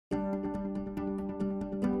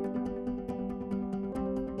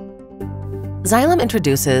Xylem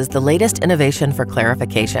introduces the latest innovation for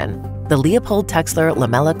clarification, the Leopold Texler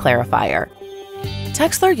Lamella Clarifier.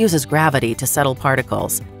 Texler uses gravity to settle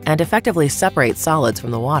particles and effectively separate solids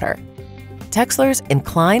from the water. Texler's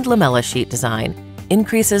inclined lamella sheet design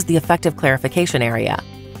increases the effective clarification area.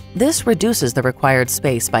 This reduces the required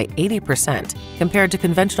space by 80% compared to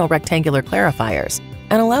conventional rectangular clarifiers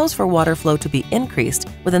and allows for water flow to be increased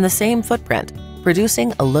within the same footprint,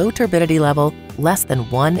 producing a low turbidity level less than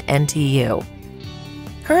 1 NTU.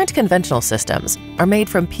 Current conventional systems are made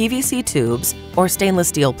from PVC tubes or stainless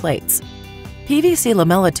steel plates. PVC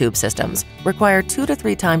lamella tube systems require 2 to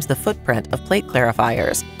 3 times the footprint of plate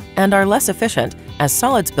clarifiers and are less efficient as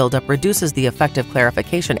solids buildup reduces the effective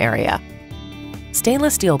clarification area.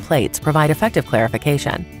 Stainless steel plates provide effective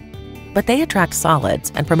clarification, but they attract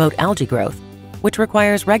solids and promote algae growth, which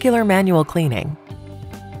requires regular manual cleaning.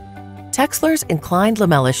 Texler's inclined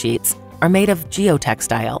lamella sheets are made of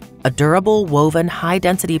Geotextile, a durable woven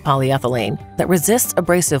high-density polyethylene that resists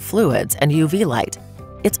abrasive fluids and UV light.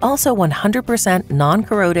 It's also 100%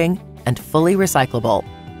 non-corroding and fully recyclable.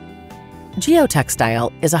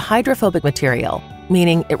 Geotextile is a hydrophobic material,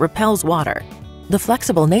 meaning it repels water. The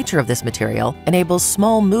flexible nature of this material enables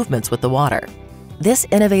small movements with the water. This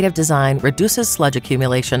innovative design reduces sludge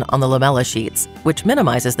accumulation on the lamella sheets, which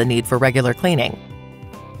minimizes the need for regular cleaning.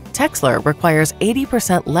 Texler requires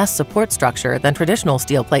 80% less support structure than traditional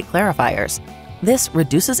steel plate clarifiers. This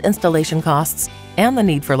reduces installation costs and the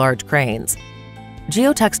need for large cranes.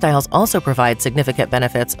 Geotextiles also provide significant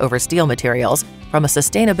benefits over steel materials from a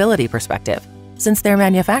sustainability perspective, since their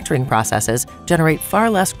manufacturing processes generate far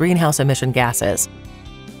less greenhouse emission gases.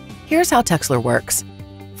 Here's how Texler works.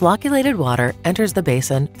 Flocculated water enters the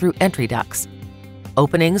basin through entry ducts.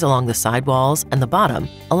 Openings along the sidewalls and the bottom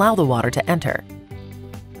allow the water to enter.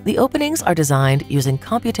 The openings are designed using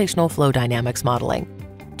computational flow dynamics modeling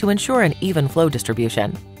to ensure an even flow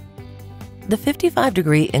distribution. The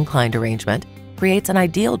 55-degree inclined arrangement creates an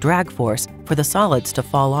ideal drag force for the solids to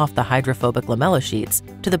fall off the hydrophobic lamella sheets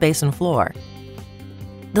to the basin floor.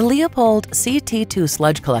 The Leopold CT2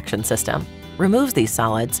 sludge collection system removes these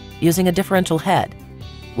solids using a differential head,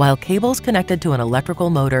 while cables connected to an electrical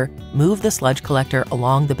motor move the sludge collector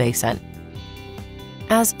along the basin.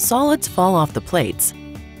 As solids fall off the plates,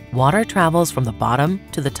 water travels from the bottom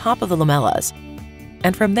to the top of the lamellas,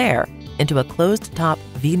 and from there into a closed-top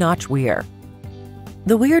V-notch weir.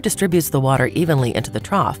 The weir distributes the water evenly into the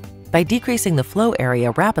trough by decreasing the flow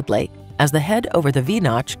area rapidly as the head over the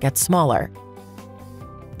V-notch gets smaller.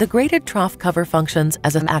 The graded trough cover functions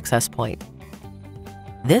as an access point.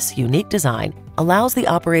 This unique design allows the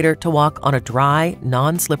operator to walk on a dry,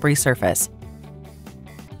 non-slippery surface.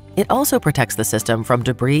 It also protects the system from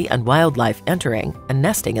debris and wildlife entering and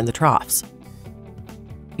nesting in the troughs.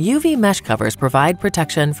 UV mesh covers provide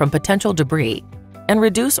protection from potential debris and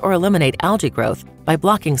reduce or eliminate algae growth by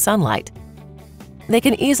blocking sunlight. They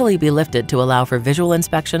can easily be lifted to allow for visual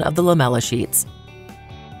inspection of the lamella sheets.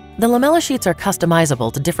 The lamella sheets are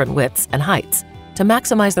customizable to different widths and heights to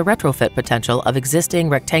maximize the retrofit potential of existing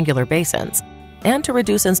rectangular basins and to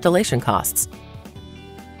reduce installation costs.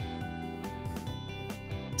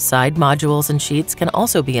 Side modules and sheets can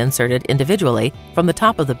also be inserted individually from the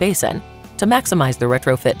top of the basin to maximize the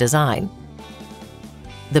retrofit design.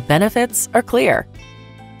 The benefits are clear.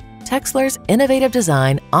 Texler's innovative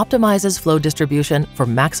design optimizes flow distribution for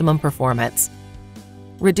maximum performance,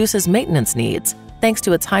 reduces maintenance needs thanks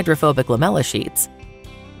to its hydrophobic lamella sheets,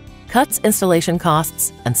 cuts installation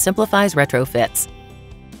costs and simplifies retrofits,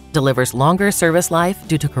 delivers longer service life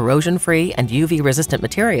due to corrosion-free and UV-resistant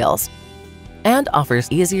materials, and offers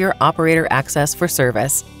easier operator access for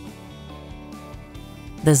service.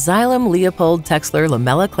 The Xylem Leopold Texler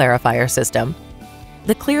Lamella Clarifier system,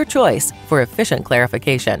 the clear choice for efficient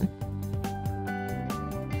clarification.